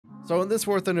So in this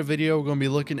WarThunder video, we're going to be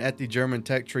looking at the German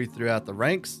tech tree throughout the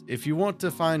ranks. If you want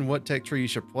to find what tech tree you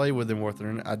should play within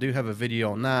WarThunder, I do have a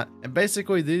video on that. And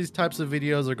basically these types of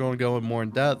videos are going to go in more in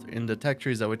depth in the tech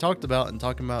trees that we talked about and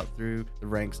talking about through the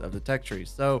ranks of the tech tree.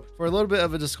 So for a little bit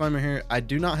of a disclaimer here, I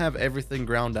do not have everything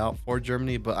ground out for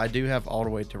Germany, but I do have all the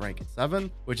way to rank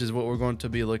 7, which is what we're going to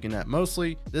be looking at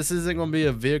mostly. This isn't going to be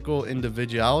a vehicle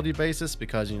individuality basis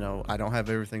because, you know, I don't have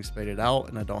everything spaded out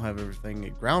and I don't have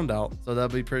everything ground out. So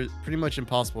that'll be pretty much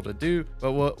impossible to do.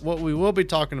 But what we will be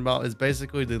talking about is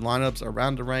basically the lineups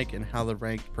around the rank and how the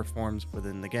rank performs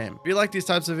within the game. If you like these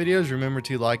types of videos, remember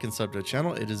to like and sub to the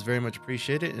channel. It is very much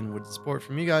appreciated, and with the support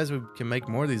from you guys, we can make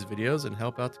more of these videos and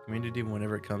help out the community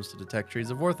whenever it comes to the tech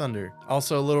trees of WarThunder.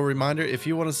 Also, a little reminder, if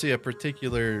you want to see a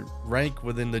particular rank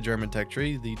within the German tech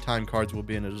tree, the time cards will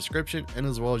be in the description, and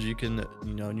as well as you can,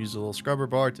 you know, use a little scrubber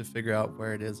bar to figure out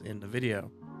where it is in the video.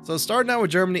 So starting out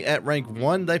with Germany at rank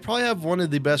 1, they probably have one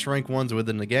of the best rank 1s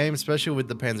within the game, especially with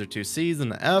the Panzer IICs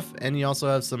and the F, and you also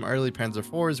have some early Panzer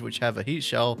IVs which have a heat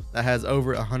shell that has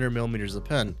over 100mm of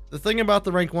pen. The thing about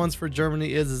the rank 1s for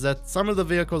Germany is that some of the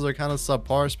vehicles are kind of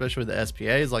subpar, especially the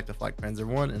SPAs like the Flak Panzer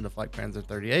I and the Flak Panzer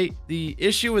 38. The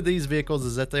issue with these vehicles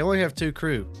is that they only have 2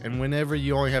 crew, and whenever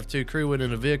you only have 2 crew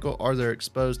within a vehicle or they're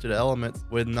exposed to the elements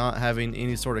with not having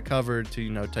any sort of cover to,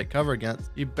 you know, take cover against,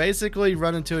 you basically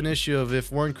run into an issue of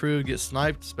if one crew gets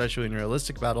sniped, especially in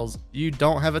realistic battles, you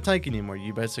don't have a tank anymore.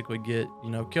 You basically get, you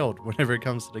know, killed whenever it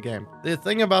comes to the game. The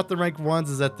thing about the rank 1s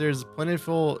is that there's a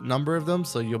plentiful number of them,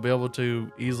 so you'll be able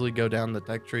to easily go down the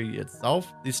tech tree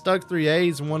itself. The Stug 3A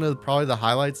is one of probably the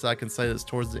highlights I can say that's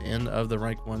towards the end of the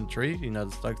rank 1 tree. You know,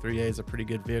 the Stug 3A is a pretty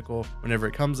good vehicle whenever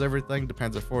it comes to everything. The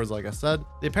Panzer IVs, like I said.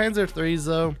 The Panzer IIIs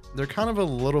though, they're kind of a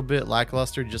little bit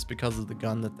lackluster just because of the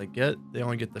gun that they get. They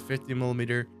only get the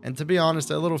 50mm, and to be honest,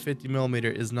 that little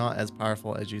 50mm is not as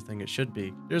powerful as you think it should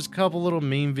be. There's a couple little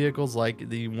meme vehicles like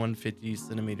the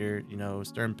 150cm, you know,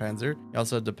 Stern Panzer. You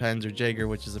also have the Panzer Jaeger,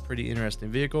 which is a pretty interesting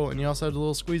vehicle, and you also have the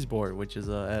little squeeze bore, which is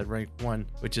at rank 1,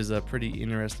 which is pretty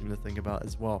interesting to think about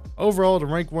as well. Overall, the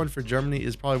rank 1 for Germany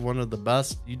is probably one of the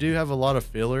best. You do have a lot of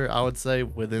filler, I would say,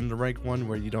 within the rank 1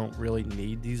 where you don't really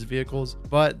need these vehicles,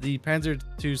 but the Panzer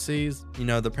IICs, you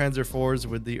know, the Panzer IVs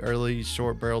with the early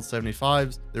short barreled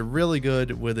 75s, they're really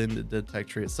good within the tech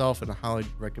tree itself, and I highly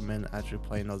recommend actually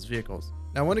playing those vehicles.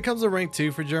 Now, when it comes to rank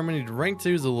 2 for Germany, rank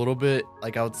 2 is a little bit,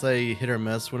 like, I would say hit or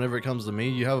miss whenever it comes to me.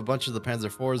 You have a bunch of the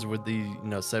Panzer IVs with the, you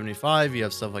know, 75. You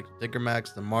have stuff like the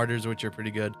Dickermax, the Martyrs, which are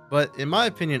pretty good. But in my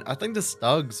opinion, I think the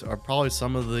Stugs are probably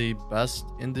some of the best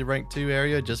in the rank 2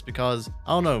 area, just because,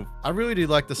 I don't know, I really do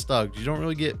like the Stugs. You don't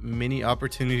really get many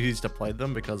opportunities to play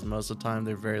them because most of the time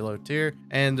they're very low tier,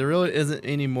 and there really isn't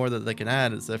any more that they can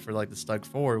add except for like the Stug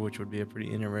 4, which would be a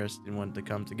pretty interesting one to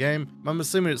come to game. I'm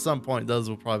assuming at some point those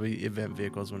will probably be event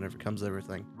vehicles whenever it comes to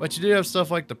everything. But you do have stuff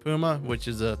like the Puma, which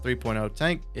is a 3.0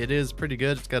 tank. It is pretty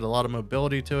good. It's got a lot of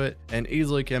mobility to it and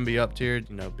easily can be up tiered,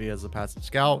 you know, be as a passive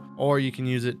scout, or you can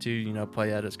use it to, you know,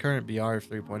 play at its current BR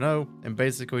 3.0 and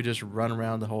basically just run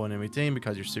around the whole enemy team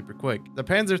because you're super quick. The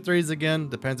Panzer IIIs again,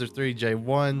 the Panzer III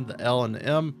J1, the L and the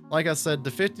M. Like I said, the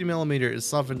 50mm is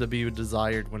something to be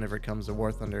desired whenever it comes to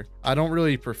WarThunder. I don't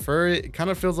really prefer it. It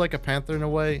kind of feels like a Panther in a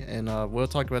way, and we'll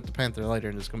talk about the Panther later,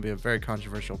 and it's going to be a very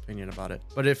controversial opinion about it.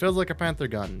 But it feels like a Panther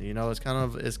gun, you know. It's got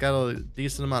a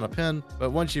decent amount of pen,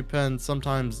 but once you pen,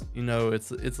 sometimes, you know,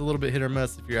 it's a little bit hit or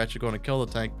miss if you're actually going to kill the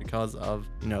tank because of,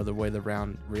 you know, the way the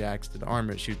round reacts to the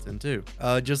armor it shoots into.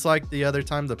 Just like the other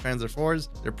time, the Panzer IVs,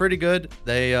 they're pretty good.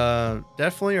 They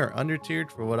definitely are under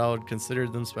tiered for what I would consider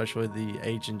them, especially the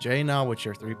H and J now, which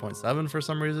are 3.7 for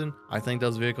some reason. I think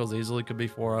those vehicles easily could be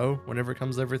 4.0 whenever it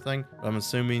comes to everything. But I'm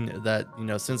assuming that, you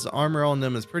know, since the armor on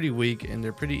them is pretty weak and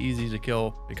they're pretty easy to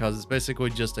kill because it's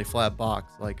basically just a flat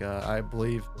box. Like I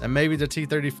believe that maybe the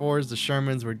T-34s, the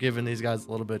Shermans, were giving these guys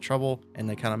a little bit of trouble, and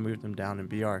they kind of moved them down in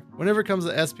BR. Whenever it comes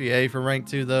to SPA for rank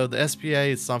 2 though, the SPA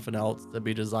is something else to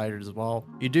be desired as well.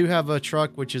 You do have a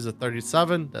truck which is a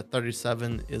 37. That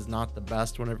 37 is not the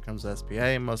best whenever it comes to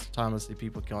SPA. Most of the time I see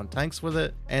people killing tanks with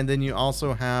it. And then you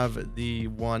also have the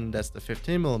one that's the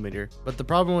 15mm, but the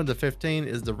problem with the 15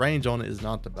 is the range on it is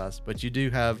not the best, but you do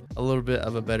have a little bit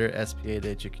of a better SPA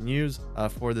that you can use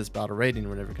for this battle rating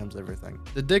whenever it comes to everything.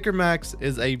 The Dickermax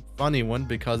is a funny one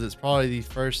because it's probably the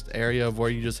first area of where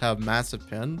you just have massive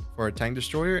pen for a tank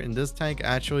destroyer, and this tank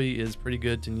actually is pretty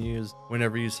good to use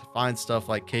whenever you find stuff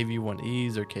like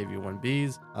KV-1Es or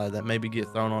KV-1Bs that maybe get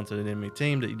thrown onto the enemy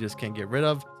team that you just can't get rid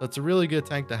of. So it's a really good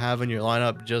tank to have in your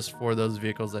lineup just for those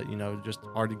vehicles that, you know, just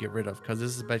hard to get rid of, because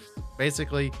this is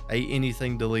basically a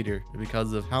anything deleter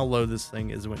because of how low this thing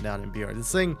is went down in BR.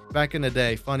 This thing back in the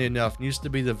day, funny enough, used to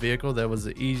be the vehicle that was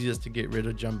the easiest to get rid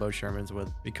of jumbo Shermans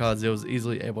with, because it was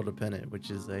easily able to pin it,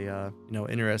 which is a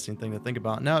interesting thing to think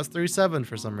about. Now it's 3-7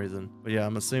 for some reason, but yeah,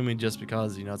 I'm assuming just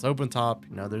because it's open top,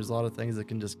 there's a lot of things that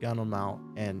can just gun them out,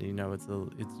 and it's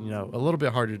a little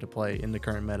bit harder to play in the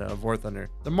current meta of WarThunder.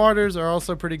 The martyrs are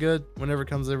also pretty good whenever it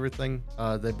comes to everything.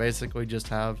 They basically just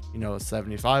have a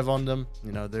 75 on them.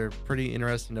 They're pretty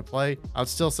interesting to play. I would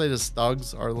still say the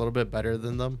thugs are a little bit better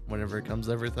than them whenever it comes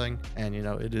to everything, and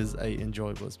it is a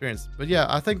enjoyable experience. But yeah,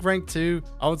 I think rank 2,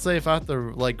 I would say if I have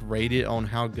to like rate it on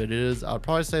how good it is, I'd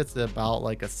probably say it's about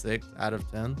like a 6 out of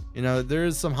 10. There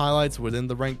is some highlights within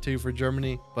the rank 2 for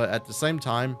Germany, but at the same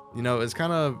time, it's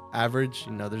kind of average.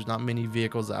 There's not many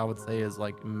vehicles that I would say is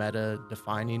like meta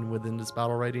defining within this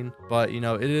battle rating, but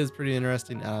it is pretty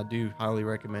interesting, and I do highly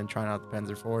recommend trying out the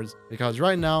Panzer IVs, because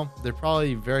right now they're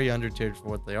probably very undertiered for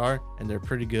what they are, and they're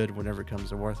pretty good whenever it comes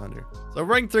to WarThunder. So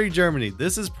rank 3 Germany,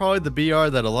 this is probably the BR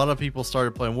that a lot of people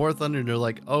started playing WarThunder and they're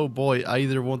like, oh boy, I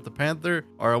either want the Panther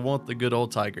or I want the good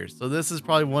old Tiger. So this is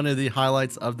probably one of the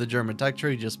highlights of the German tech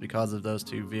tree, just because of those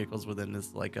two vehicles within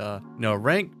this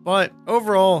rank. But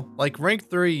overall, like, rank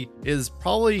 3 is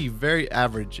probably very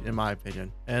average in my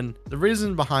opinion, and the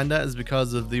reason behind that is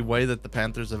because of the way that the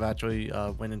Panthers have actually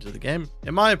went into the game.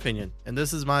 In my opinion, and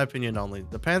this is my opinion only,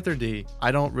 the Panther D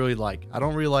I don't really like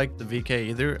the VK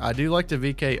either. I do like the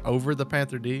VK over the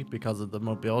Panther D because of the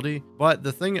mobility, but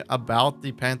the thing about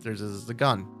the Panthers is the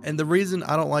gun, and the reason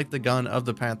I don't like the gun of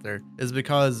the Panther is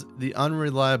because the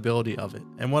unreliability of it.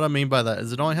 And what I mean by that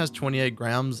is it only has 28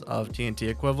 grams of TNT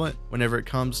equivalent whenever it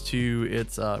comes to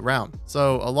its round.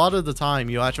 So a lot of the time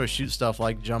you'll actually shoot stuff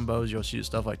like jumbos, you'll shoot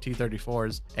stuff like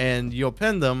T-34s, and you'll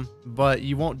pin them, but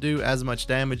you won't do as much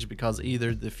damage because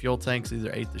either the fuel tanks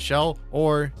either ate the shell,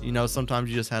 or sometimes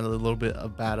you just had a little bit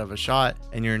of bad of a shot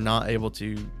and you're not able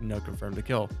to confirm the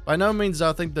kill. By no means do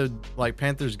I think the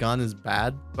Panther's gun is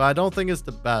bad, but I don't think it's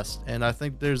the best, and I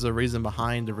think there's a reason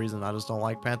behind the reason I just don't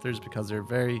like Panthers, because they're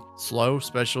very slow,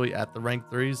 especially at the rank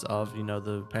 3s of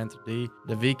the Panther D,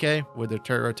 the VK with their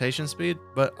turret rotation speed.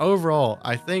 But overall,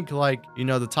 I think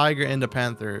the Tiger and the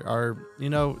Panther are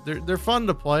they're fun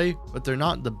to play, but they're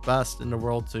not the best in the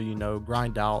world to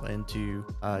grind out into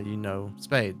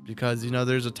Spade, because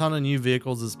there's a ton of new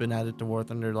vehicles that's been added to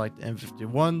WarThunder, like the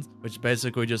M51s, which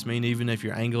basically just mean even if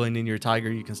you're angling in your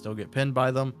Tiger, you can still get pinned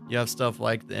by them. You have stuff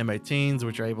like the M18s,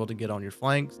 which are able to get on your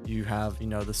flanks. You have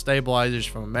the stabilizers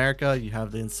from America. You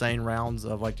have the insane rounds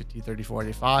of like the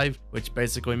T-34-85, which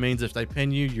basically means if they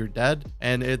pin you, you're dead.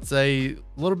 And it's a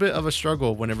little bit of a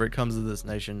struggle whenever it comes to this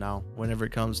nation now, whenever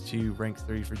it comes to rank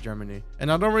 3 for Germany.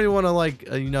 And I don't really want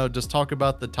to just talk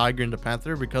about the Tiger and the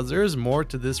Panther, because there is more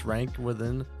to this rank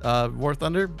within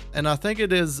WarThunder, and I think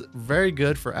it is very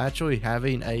good for actually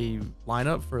having a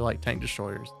lineup for like tank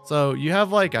destroyers. So you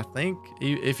have I think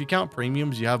if you count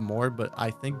premiums you have more, but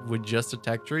I think with just a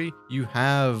tech tree you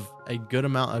have a good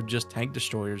amount of just tank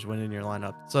destroyers within your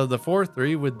lineup. So the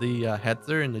 4-3 with the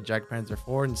Hetzer and the Jagdpanzer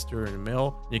 4 and Stewart and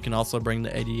Mill. You can also bring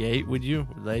the 88 with you,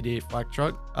 the 88 flak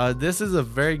truck. This is a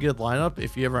very good lineup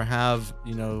if you ever have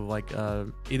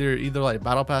either like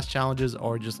battle pass challenges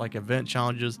or just like event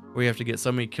challenges where you have to get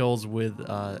so many kills with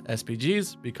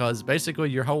SPGs, because basically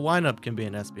your whole lineup can be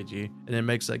an SPG and it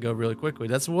makes that go really quickly.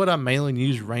 That's what I mainly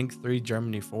use rank 3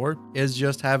 Germany for, is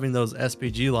just having those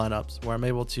SPG lineups where I'm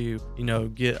able to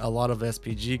get a lot of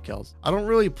SPG kills. I don't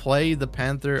really play the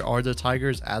Panther or the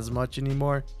Tigers as much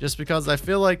anymore, just because I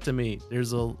feel like, to me,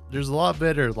 there's a lot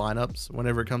better lineups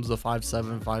whenever it comes to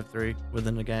 5.7, 5.3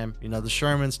 within the game. The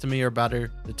Shermans to me are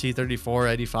better. The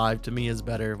T-34-85 to me is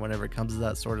better whenever it comes to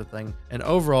that sort of thing. And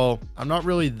overall, I'm not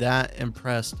really that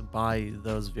impressed by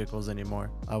those vehicles anymore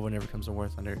whenever it comes to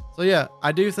WarThunder. So yeah,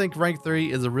 I do think rank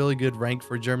 3 is a really good rank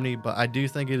for Germany, but I do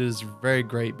think it is very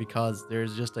great because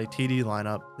there's just a TD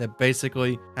lineup that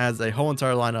basically has a whole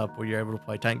entire lineup where you're able to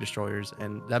play tank destroyers,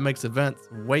 and that makes events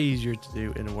way easier to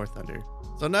do in WarThunder.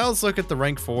 So now let's look at the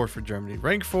rank 4 for Germany.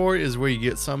 Rank 4 is where you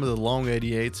get some of the long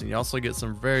 88s, and you also get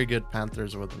some very good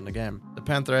Panthers within the game. The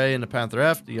Panther A and the Panther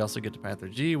F, you also get the Panther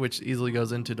G, which easily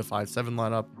goes into the 5.7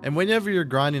 lineup. And whenever you're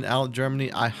grinding out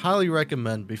Germany, I highly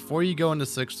recommend, before you go into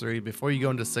 6.3, before you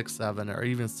go into 6.7 or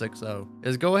even 6.0,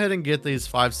 is go ahead and get these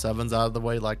 5.7s out of the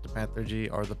way, like the Panther G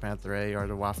or the Panther A or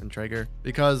the Waffenträger.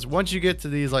 Because once you get to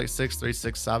these these like 6.3,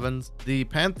 6.7s. The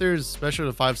Panthers, especially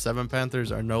the 5.7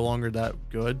 Panthers, are no longer that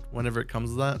good whenever it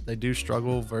comes to that. They do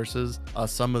struggle versus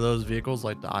some of those vehicles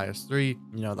like the IS3,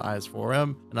 you know, the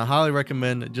IS4M, and I highly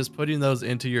recommend just putting those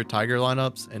into your Tiger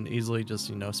lineups and easily just,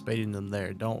 you know, spading them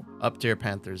there. Don't up tier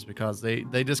Panthers because they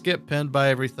just get pinned by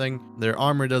everything. Their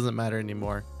armor doesn't matter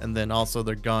anymore, and then also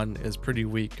their gun is pretty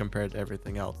weak compared to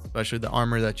everything else, especially the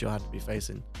armor that you'll have to be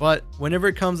facing. But whenever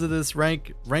it comes to this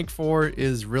rank 4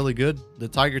 is really good. The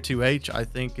Tiger 2H I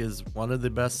think is one of the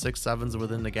best 6.7s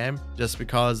within the game, just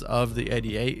because of the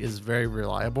 88 is very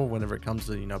reliable whenever it comes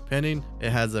to, you know, pinning. It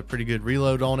has a pretty good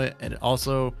reload on it, and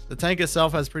also the tank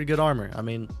itself has pretty good armor. I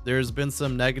mean, there's been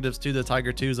some negatives to the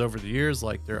Tiger 2s over the years,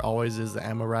 like there always is the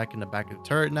ammo rack in the back of the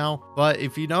turret now, but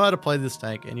if you know how to play this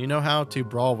tank and you know how to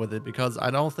brawl with it, because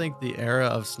I don't think the era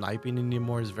of sniping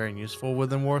anymore is very useful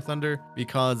within WarThunder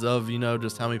because of, you know,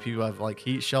 just how many people have like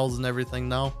heat shells and everything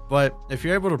now. But if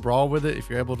you're able to brawl with it, if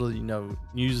you're able to, you know,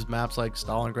 use maps like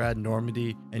Stalingrad,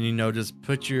 Normandy, and, you know, just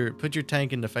put your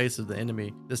tank in the face of the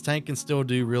enemy, this tank can still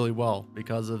do really well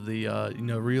because of the you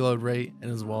know, reload rate,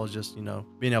 and as well as just, you know,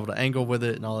 being able to angle with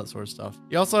it and all that sort of stuff.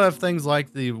 You also have things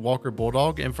like the Walker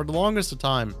Bulldog, and for the longest of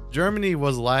time Germany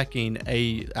was lacking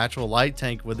a actual light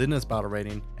tank within its battle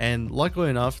rating, and luckily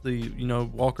enough the, you know,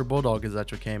 Walker Bulldog is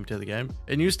actually came to the game.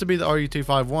 It used to be the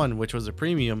RU251, which was a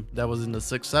premium that was in the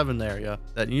 6.7 area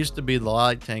that used to be the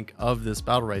light tank of this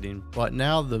battle rating, but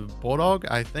now the Bulldog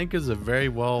I think is a very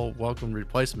welcome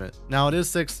replacement. Now it is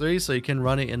 6.3, so you can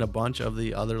run it in a bunch of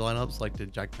the other lineups like the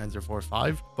Jagdpanzer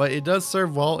 4.5, but it does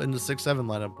serve well in the 6.7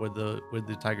 lineup with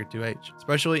the Tiger 2H,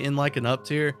 especially in like an up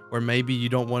tier where maybe you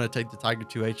don't want to take the Tiger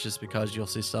 2H just because you'll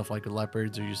see stuff like the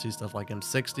Leopards, or you see stuff like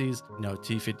M60s, you know,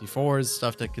 T54s,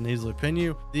 stuff that can easily pin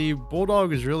you. The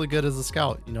Bulldog is really good as a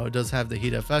scout. You know, it does have the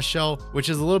Heat FS shell, which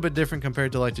is a little bit different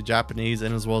compared to like the Japanese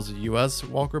and as well as the US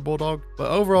Walker Bulldog, but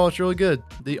overall it's really good.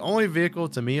 The only vehicle,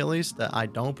 to me at least, that I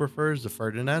don't prefer is the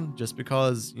Ferdinand, just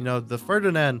because, you know, the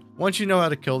Ferdinand, once you know how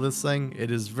to kill this thing,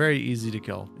 it is very easy to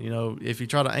kill. You know, if you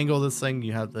try to angle this thing,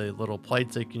 you have the little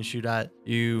plates that you can shoot at.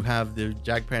 You have the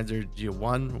Jagdpanzer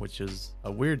G1, which is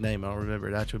a weird name. I don't remember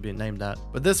it actually being named that,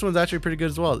 but this one's actually pretty good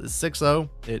as well. It's 6.0.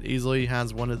 It easily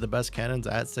has one of the best cannons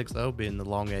at 6.0, being the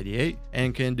long 88,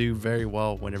 and can do very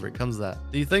well whenever it comes to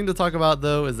that. The thing to talk about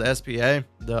though is the SPA.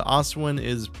 The Ostwind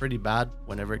is pretty bad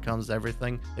whenever it comes to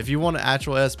everything. If you want an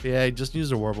actual SPA, just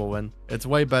use a Whirlwind. It's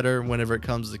way better whenever it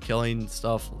comes to killing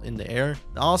stuff in the air.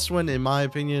 The Ostwind, in my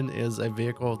opinion, is a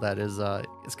vehicle that is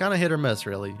it's kind of hit or miss,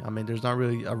 really. I mean, there's not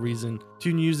really a reason to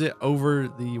use it over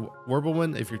the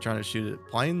Whirlwind if you're trying to shoot at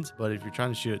planes, but if you're trying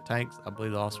to shoot at tanks, I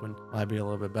believe the Ostwind might be a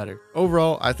little bit better.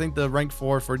 Overall, I think the rank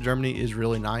 4 for Germany is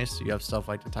really nice. You have stuff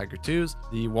like the Tiger 2s.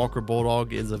 The Walker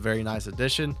Bulldog is a very nice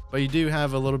addition, but you do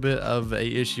have a little bit of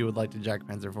a issue with like the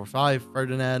Jagdpanzer 4.5,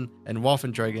 Ferdinand, and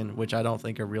Waffentragen, which I don't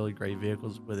think are really great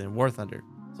vehicles within WarThunder.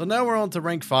 So now we're on to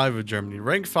rank 5 of Germany.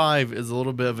 Rank 5 is a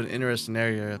little bit of an interesting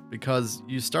area because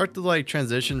you start to like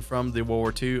transition from the World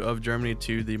War II of Germany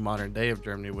to the modern day of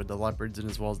Germany with the Leopards and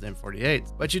as well as the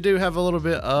M48s. But you do have a little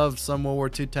bit of some World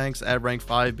War II tanks at rank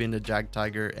 5, being the Jag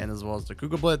Tiger and as well as the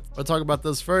Kugelblitz. I'll talk about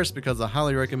those first because I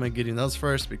highly recommend getting those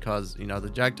first because, you know, the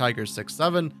Jag Tiger is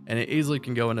 6.7 and it easily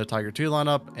can go into Tiger 2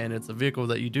 lineup, and it's a vehicle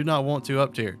that you do not want to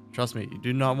up tier. Trust me, you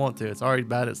do not want to. It's already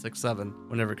bad at 6.7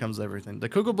 whenever it comes to everything. The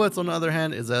Kugelblitz, on the other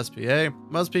hand, is SPA.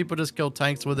 Most people just killed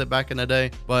tanks with it back in the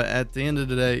day, but at the end of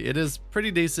the day, it is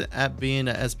pretty decent at being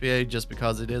an SPA just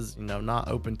because it is, you know, not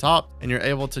open top, and you're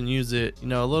able to use it, you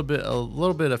know, a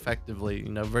little bit effectively, you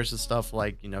know, versus stuff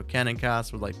like, you know, cannon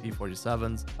cast with like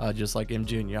P47s, just like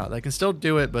MG and Yacht. They can still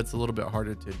do it, but it's a little bit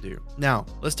harder to do. Now,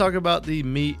 let's talk about the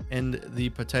meat and the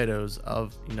potatoes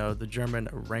of, you know, the German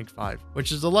rank 5,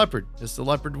 which is the Leopard. It's the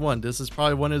Leopard 1. This is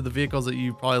probably one of the vehicles that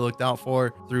you probably looked out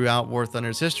for throughout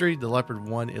WarThunder's history. The Leopard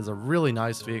 1 is a really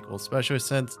nice vehicle, especially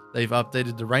since they've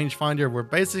updated the rangefinder, where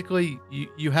basically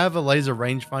you have a laser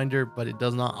rangefinder, but it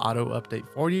does not auto update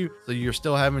for you. So you're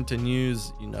still having to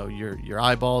use, you know, your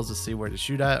eyeballs to see where to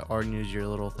shoot at, or use your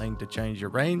little thing to change your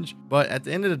range. But at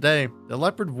the end of the day, the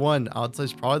Leopard 1, I would say,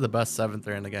 is probably the best 7th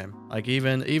in the game. Like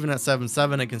even at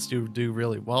 7.7, it can still do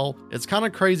really well. It's kind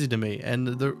of crazy to me, and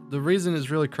the reason it's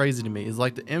really crazy to me is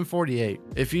like the M48.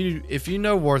 If you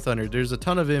know WarThunder, there's a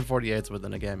ton of M48s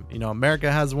within the game. You know,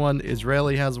 America has one,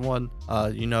 Israeli has one,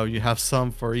 you know, you have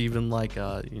some for even like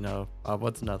you know,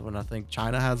 what's another one? I think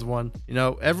China has one. You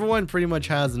know, everyone pretty much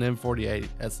has an M48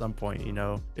 at some point. You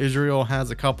know, Israel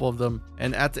has a couple of them,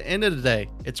 and at the end of the day,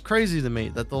 it's crazy to me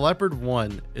that the Leopard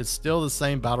 1 is still the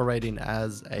same battle rating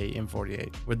as a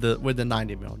M48 with the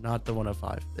 90 mil, not the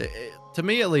 105. to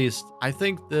me at least, I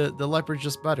think the Leopard's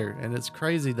just better, and it's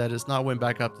crazy that it's not went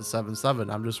back up to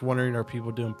 7.7. I'm just wondering, are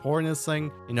people doing porn in this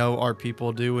thing? You know, are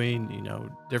people doing, you know,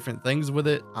 different things with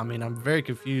it? I mean, I'm very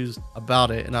confused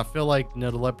about it, and I feel like, you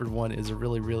know, the Leopard 1 is a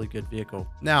really good vehicle.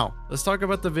 Now, let's talk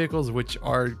about the vehicles which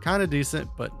are kind of decent,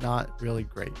 but not really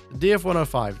great. The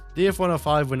DF105.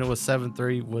 DF105, when it was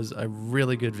 7.3, was a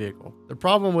really good vehicle. The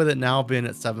problem with it now being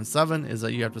at 7.7 is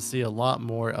that you have to see a lot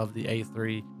more of the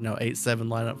A3, you know, 8.7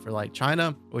 lineup for like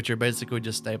China, which are basically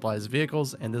just stabilized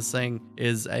vehicles. And this thing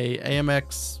is a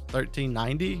AMX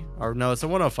 1390, or no, it's a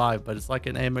 105, but it's like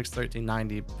an AMX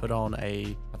 1390 put on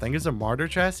a, I think it's a Martyr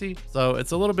chassis. So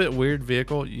it's a little bit weird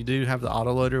vehicle. You do have the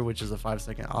autoloader, which is a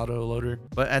 5-second autoloader,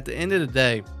 but at the end of the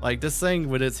day, like this thing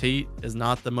with its heat is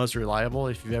not the most reliable.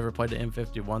 If you've ever played the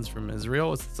M51s from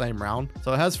Israel, it's the same round.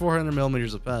 So it has 400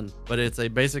 millimeters of pen, but it's a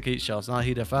basic heat shell. It's not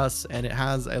heat FS, and it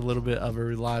has a little bit of a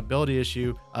reliability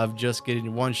issue of just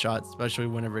getting one shot, especially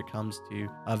whenever it comes to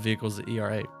vehicles at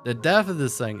ERA. The death of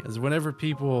this thing is whenever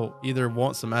people either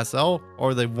want some SL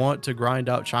or they want to grind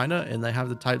out China and they have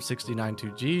the Type 69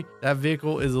 2G, that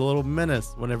vehicle is a little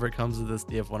menace whenever it comes to this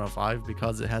DF105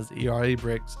 because it has the ERA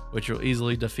bricks, which will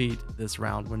easily defeat this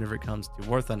round whenever it comes to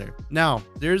WarThunder. Now,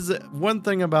 there's one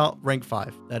thing about rank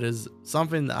 5 that is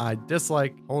something that I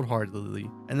dislike wholeheartedly,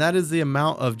 and that is the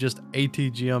amount of just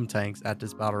ATGM tanks at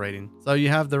this battle rating. So you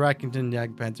have the Rakuten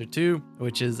Jagdpanzer 2,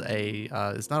 which is a,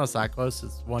 it's not a Cyclos,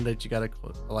 it's one that you gotta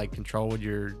like control with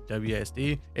your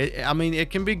WASD. I mean, it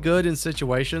can be good in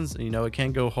situations, you know, it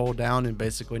can go hold down and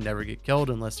basically never get killed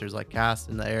unless there's like cast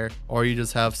in the air, or you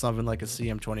just have something like a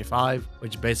CM25,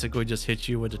 which basically just hits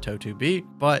you with a TOW2B.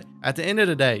 But at the end of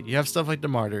the day, you have stuff like the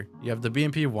Martyr, you have the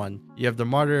BMP-1, you have the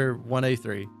Martyr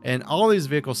 1A3, and all these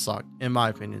vehicles suck, in my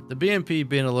opinion. The BMP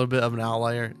being a little bit of an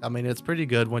outlier. I mean, it's pretty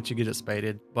good once you get it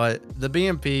spaded, but the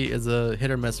BMP is a hit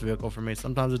or miss vehicle for me.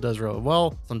 Sometimes it does really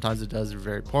well, sometimes it does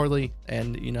very poorly,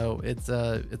 and you know, it's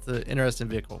an interesting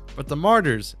vehicle. But the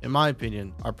Martyrs, in my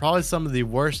opinion, are probably some of the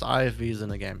worst IFVs in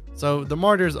the game. So the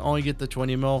Martyrs only get the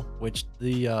 20 mil, which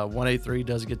the 1A3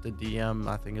 does get the DM,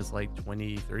 I think it's like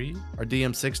 23 or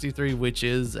DM 63, which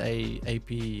is a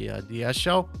AP DS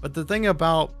shell. But the thing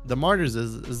about the Martyrs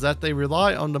is that they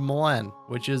rely on the Milan,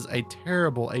 which is a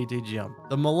terrible ATGM.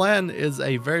 The Milan is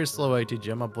a very slow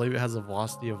ATGM. I believe it has a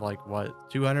velocity of like,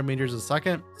 what, 200 meters a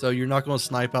second? So you're not going to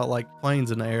snipe out like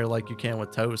planes in the air like you can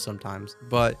with TOWs sometimes.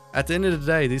 But at the end of the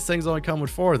day, these things only come with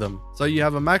 4 of them. So you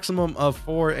have a maximum of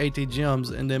 4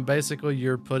 ATGMs, and then basically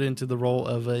you're put into the role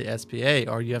of a SPA,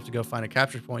 or you have to go find a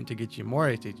capture point to get you more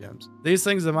ATGMs. These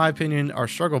things, in my opinion, are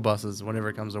struggle buses whenever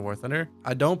it comes to WarThunder.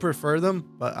 I don't prefer them,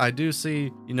 but I do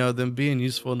see, you know, them being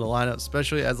useful in the lineup,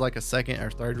 especially as like a second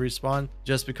or third respawn,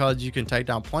 just because you can take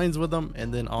down planes with them,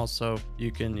 and then also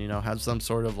you can, you know, have some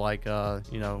sort of like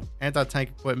you know, anti-tank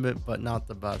equipment, but not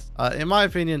the best. In my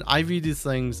opinion, I view these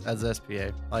things as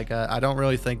SPA. Like I don't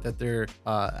really think that they're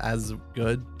as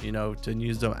good, you know, to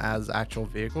use them as actual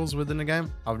vehicles within the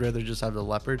game. I would rather just have the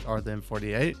Leopard or the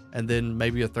M48, and then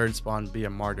maybe a third spawn be a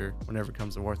Martyr whenever it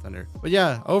comes to WarThunder. But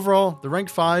yeah, overall, the rank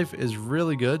 5 is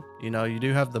really good. You know, you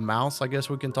do have the mouse, I guess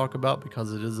we can talk about,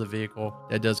 because it is a vehicle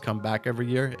that does come back every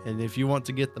year. And if you want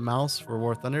to get the mouse for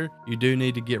WarThunder, you do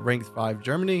need to get rank 5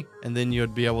 Germany, and then you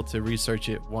would be able to research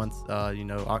it once, you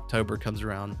know, October comes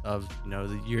around of, you know,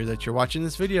 the year that you're watching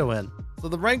this video in. So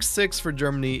the rank 6 for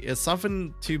Germany is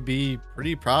something to be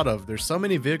pretty proud of. There's so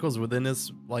many vehicles within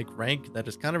this like rank that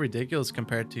is kind of ridiculous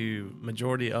compared to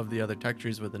majority of the other tech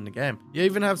trees within the game. You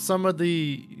even have some of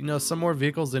the, you know, some more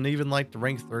vehicles than even like the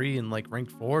rank 3 and like rank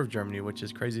 4 of Germany, which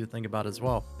is crazy to think about as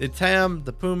well. The TAM,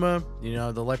 the Puma, you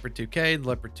know, the Leopard 2K, the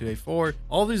Leopard 2A4,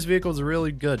 all these vehicles are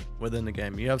really good within the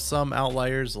game. You have some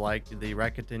outliers like the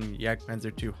Rakuten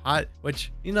Jagdpanzer 2 Hot,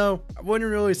 which, you know, I wouldn't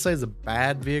really say is a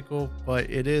bad vehicle, but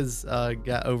it is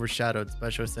got overshadowed,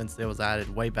 especially since it was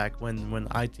added way back when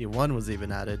IT1 was even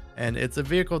added. And it's a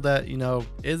vehicle that, you know,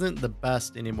 isn't the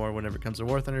best anymore whenever it comes to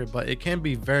WarThunder, but it can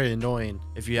be very annoying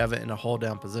if you have it in a hold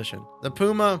down position. The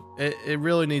Puma, it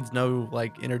really needs no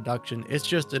like introduction. It's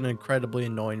just an incredibly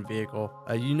annoying vehicle.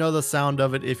 You know the sound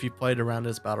of it if you played around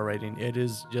this battle rating. It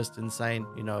is just insane.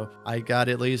 You know, I got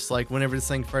at least like whenever this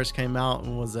thing first came out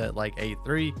and was at like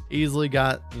 8.3, easily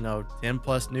got, you know, 10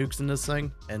 plus nukes in this thing,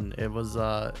 and it was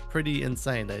pretty pretty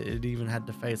insane that it even had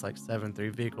to face like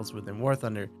 7-3 vehicles within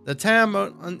WarThunder. The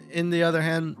TAM, in the other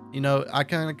hand, you know, I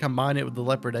kind of combine it with the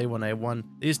Leopard A1A1.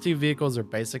 These two vehicles are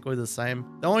basically the same.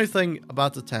 The only thing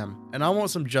about the TAM, and I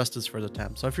want some justice for the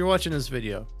TAM. So if you're watching this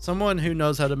video, someone who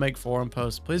knows how to make forum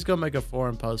posts, please go make a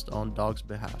forum post on Dawg's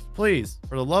behalf. Please,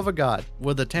 for the love of God,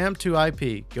 would the TAM 2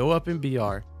 IP go up in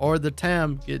BR or the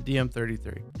TAM get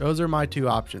DM33? Those are my two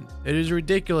options. It is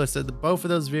ridiculous that both of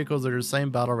those vehicles are the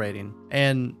same battle rating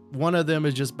and one of them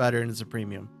is just better and it's a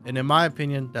premium. And in my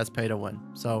opinion, that's pay to win.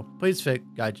 So please fix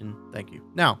Gaijin. Thank you.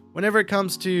 Now, whenever it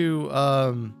comes to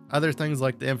other things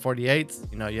like the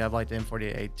M48s, you know, you have like the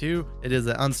M48A2. It is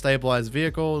an unstabilized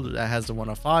vehicle that has the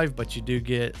 105, but you do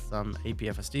get some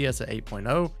APFSDS at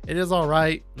 8.0. It is all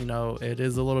right. You know, it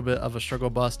is a little bit of a struggle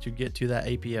bus to get to that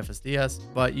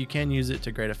APFSDS, but you can use it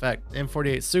to great effect. The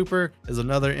M48 Super is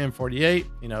another M48.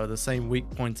 You know, the same weak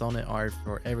points on it are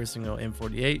for every single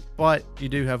M48, but you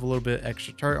do have a little bit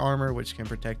extra turret armor, which can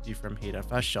protect you from heat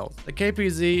FS shells. The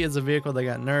KPZ is a vehicle that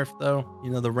got nerfed though. You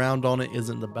know, the round on it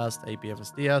isn't the best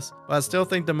APFSDS, but I still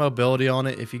think the mobility on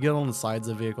it, if you get on the sides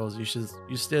of vehicles, you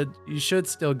should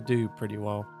still do pretty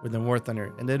well within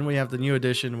WarThunder. And then we have the new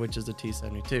edition, which is the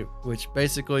T72, which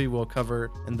basically will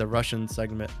cover in the Russian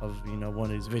segment of, you know,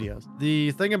 one of these videos.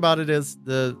 The thing about it is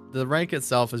the rank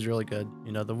itself is really good.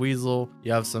 You know, the Weasel,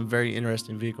 you have some very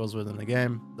interesting vehicles within the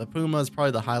game. The Puma is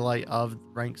probably the highlight of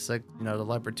rank 6. You know, the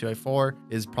Leopard 2A4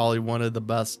 is probably one of the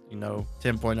best, you know,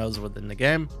 10.0s within the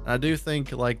game. And I do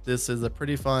think like this is a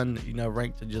pretty fun, you know,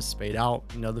 rank to just spade out.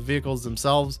 You know, the vehicles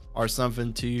themselves are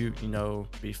something to, you know,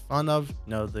 be fun of.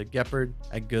 You know, the Gepard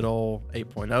at good old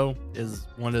 8.0 is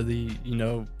one of the, you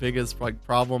know, biggest like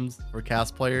problems for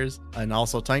cast players and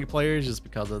also tank players, just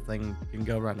because the thing can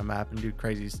go around the map and do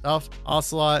crazy stuff.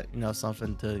 Ocelot, you know,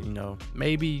 something to, you know,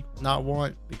 maybe not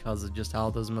want because of just how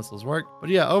those missiles work. But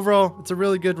yeah, overall, it's a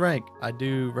really good rank. I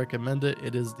do recommend it.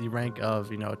 It is the rank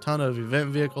of, you know, a ton of event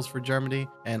vehicles for Germany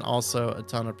and also a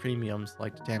ton of premiums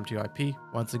like the TAM 2 IP.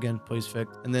 Once again, please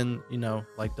fix. And then, you know,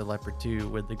 like the Leopard 2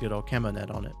 with the good old camo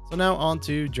net on it. So now on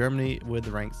to Germany with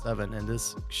rank 7, and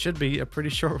this should be a pretty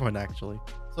short one actually.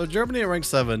 So Germany at rank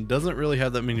 7 doesn't really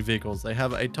have that many vehicles. They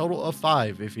have a total of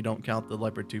 5 if you don't count the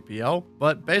Leopard 2 PL.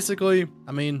 But basically,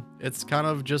 I mean, it's kind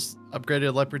of just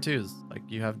upgraded Leopard 2s. Like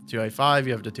you have the 2A5,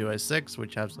 you have the 2A6,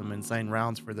 which have some insane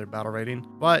rounds for their battle rating.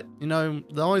 But, you know,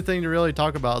 the only thing to really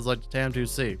talk about is like the TAM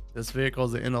 2C. This vehicle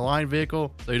is an in-the-line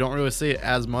vehicle, so you don't really see it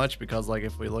as much because like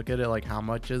if we look at it, like how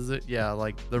much is it? Yeah,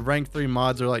 like the rank 3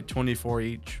 mods are like 24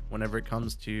 each whenever it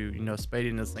comes to, you know,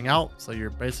 spading this thing out. So you're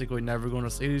basically never going to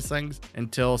see these things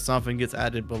until something gets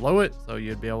added below it, so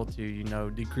you'd be able to, you know,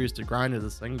 decrease the grind of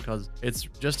this thing because it's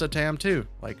just a TAM 2.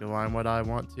 Like, why would I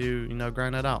want to, you know,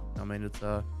 grind that out? I mean,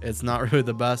 it's not really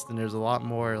the best, and there's a lot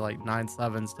more like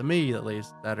 9.7s to me at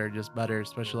least that are just better,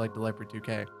 especially like the Leopard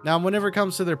 2K. Now, whenever it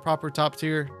comes to their proper top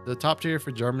tier, the top tier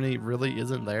for Germany really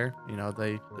isn't there. You know,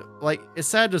 they like, it's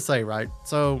sad to say, right?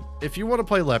 So if you want to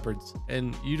play Leopards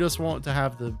and you just want to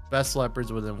have the best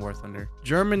Leopards within WarThunder,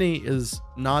 Germany is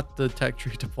not the tech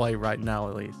tree to play right now,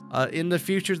 at least. In the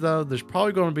future though, there's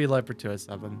probably going to be Leopard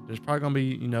 2A7. There's probably going to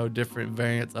be, you know, different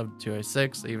variants of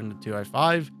 2A6, even the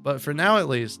 2A5. But for now, at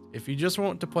least, if you just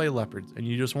want to play Leopards and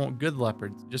you just want good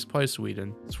Leopards, just play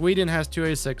Sweden. Sweden has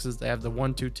 2A6s. They have the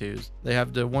 122s. They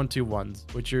have the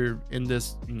 121s, which are in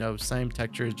this, you know, same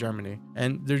tech tree as Germany.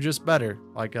 And they're just better.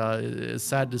 Like, it's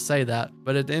sad to say that,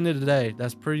 but at the end of the day,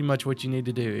 that's pretty much what you need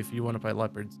to do if you want to play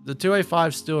Leopards. The 2A5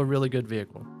 is still a really good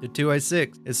vehicle. The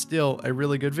 2A6 is still a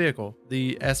really good vehicle.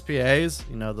 The SPAs,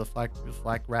 you know, the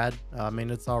flak rad, I mean,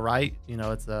 it's all right. You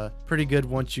know, it's pretty good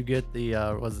once you get the,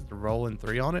 was it the Roland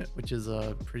 3 on it, which is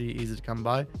pretty easy to come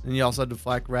by. And you also have the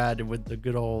flak rad with the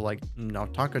good old, like, you know,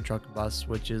 Tonka truck bus,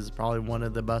 which is probably one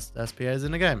of the best SPAs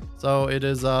in the game. So it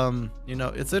is, you know,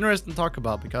 it's interesting to talk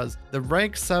about because the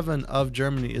rank 7 of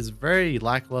Germany is very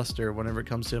lackluster whenever it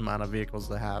comes to the amount of vehicles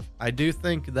they have. I do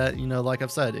think that, you know, like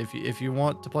I've said, if you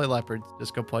want to play Leopards,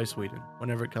 just go play Sweden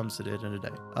whenever it comes to the end of the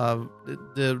day.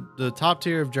 The top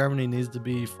tier of Germany needs to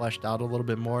be fleshed out a little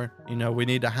bit more. You know, we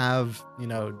need to have, you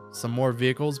know, some more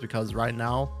vehicles because right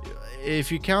now,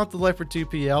 if you count the Leopard 2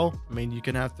 PL, I mean, you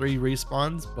can have 3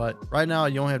 respawns, but right now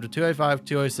you only have the 2A5,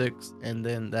 2A6, and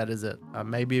then that is it.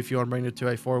 Maybe if you want to bring the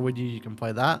 2A4 with you, you can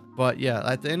play that. But yeah,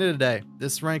 at the end of the day,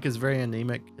 this rank is very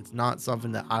anemic. It's not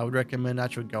something that I would recommend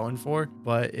actually going for,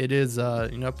 but it is,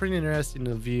 you know, pretty interesting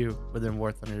to view within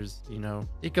WarThunder's, you know,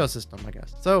 ecosystem, I I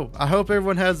guess. So I hope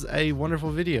everyone has a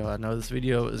wonderful video. I know this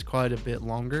video is quite a bit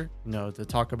longer, you know, to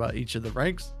talk about each of the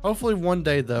ranks. Hopefully one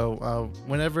day though,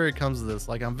 whenever it comes to this,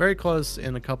 like I'm very close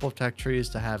in a couple of tech trees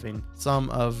to having some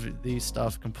of these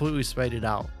stuff completely spaded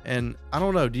out. And I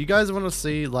don't know, do you guys want to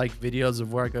see like videos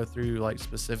of where I go through like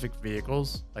specific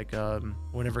vehicles, like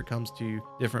whenever it comes to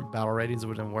different battle ratings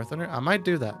within WarThunder? I might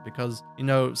do that because, you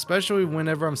know, especially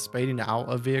whenever I'm spading out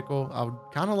a vehicle, I would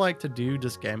kind of like to do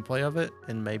just gameplay of it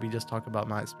and maybe just talk about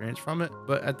my experience from it.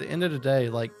 But at the end of the day,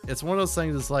 like it's one of those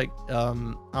things that's like I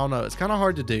don't know, it's kind of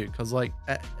hard to do because like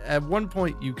at one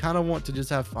point you kind of want to just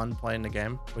have fun playing the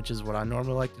game, which is what I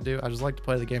normally like to do. I just like to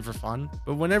play the game for fun.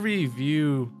 But whenever you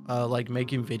view like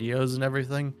making videos and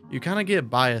everything, you kind of get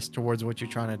biased towards what you're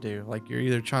trying to do. Like you're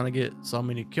either trying to get so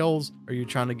many kills or you're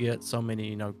trying to get so many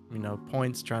you know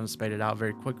points, trying to spade it out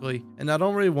very quickly. And I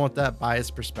don't really want that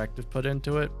biased perspective put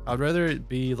into it. I'd rather it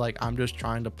be like I'm just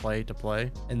trying to play,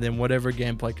 and then whatever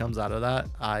gameplay comes out of that,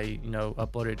 I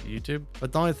upload it to YouTube.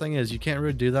 But the only thing is you can't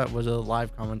really do that with a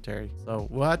live commentary, so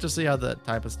we'll have to see how that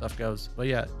type of stuff goes. But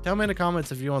yeah, tell me in the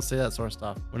comments if you want to see that sort of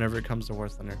stuff whenever it comes to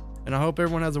WarThunder. And I hope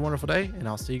everyone has a wonderful day, and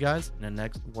I'll see you guys in the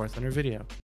next WarThunder video.